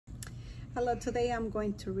Hello, today I'm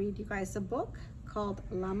going to read you guys a book called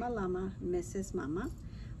Llama, Llama, Mrs. Mama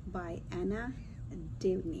by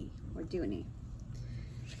Dewdney.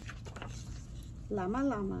 Llama,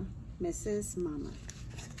 Llama, Mrs. Mama.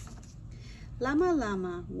 Llama,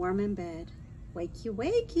 Llama, warm in bed. Wakey,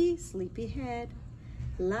 wakey, sleepy head.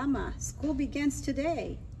 Llama, school begins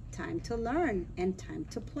today. Time to learn and time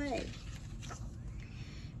to play.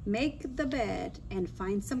 Make the bed and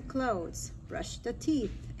find some clothes. Brush the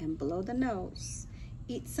teeth and blow the nose.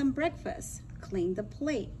 Eat some breakfast, clean the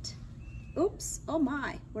plate. Oops, oh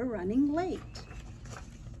my, we're running late.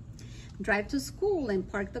 Drive to school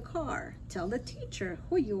and park the car. Tell the teacher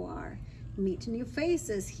who you are. Meet new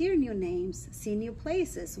faces, hear new names, see new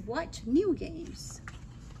places, watch new games.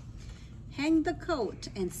 Hang the coat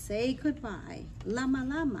and say goodbye. Llama,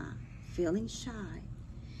 llama, feeling shy.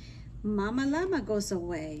 Mama llama goes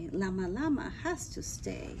away. Llama, llama has to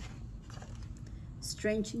stay.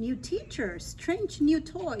 Strange new teachers, strange new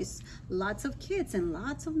toys, lots of kids and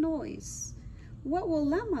lots of noise. What will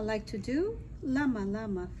Llama like to do? Llama,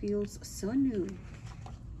 llama feels so new.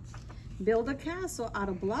 Build a castle out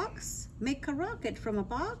of blocks, make a rocket from a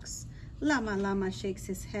box. Llama, llama shakes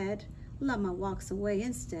his head. Llama walks away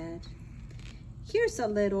instead. Here's a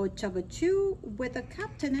little chugga-choo with a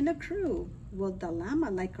captain and a crew. Will the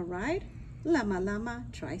llama like a ride? Llama, llama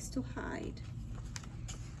tries to hide.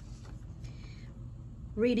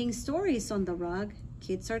 Reading stories on the rug.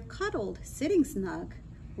 Kids are cuddled, sitting snug.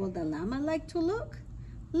 Will the llama like to look?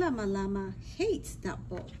 Llama, llama hates that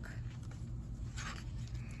book.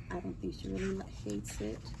 I don't think she really hates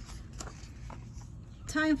it.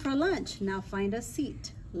 Time for lunch. Now find a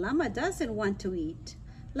seat. Llama doesn't want to eat.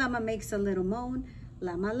 Llama makes a little moan.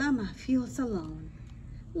 Llama, llama feels alone.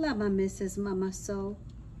 Llama misses Mama so.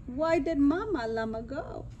 Why did Mama llama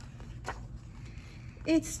go?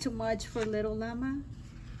 It's too much for little llama.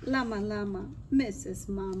 Llama, llama misses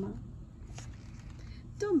Mama.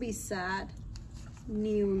 Don't be sad,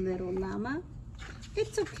 new little llama.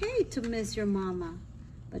 It's okay to miss your mama.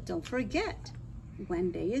 But don't forget,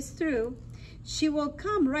 when day is through, she will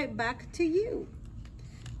come right back to you.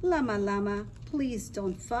 Llama, llama, please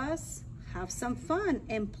don't fuss. Have some fun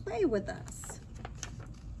and play with us.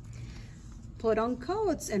 Put on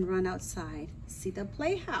coats and run outside. See the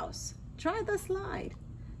playhouse. Try the slide.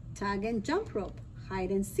 Tag and jump rope.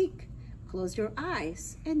 Hide and seek. Close your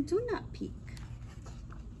eyes and do not peek.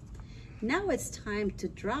 Now it's time to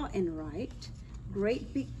draw and write.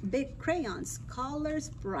 Great big crayons, colors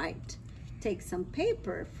bright. Take some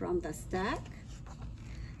paper from the stack.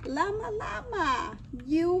 Llama, llama,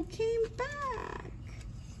 you came back.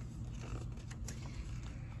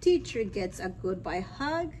 Teacher gets a goodbye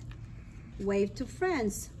hug. Wave to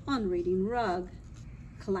friends on reading rug.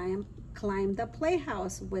 Climb the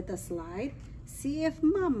playhouse with a slide. See if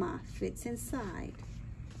Mama fits inside.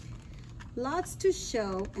 Lots to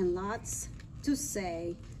show and lots to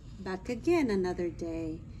say. Back again another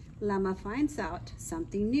day. Llama finds out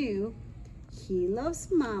something new. He loves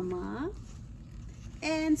Mama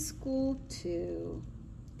and school too.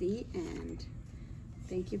 The end.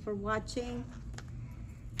 Thank you for watching.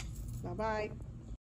 Bye-bye.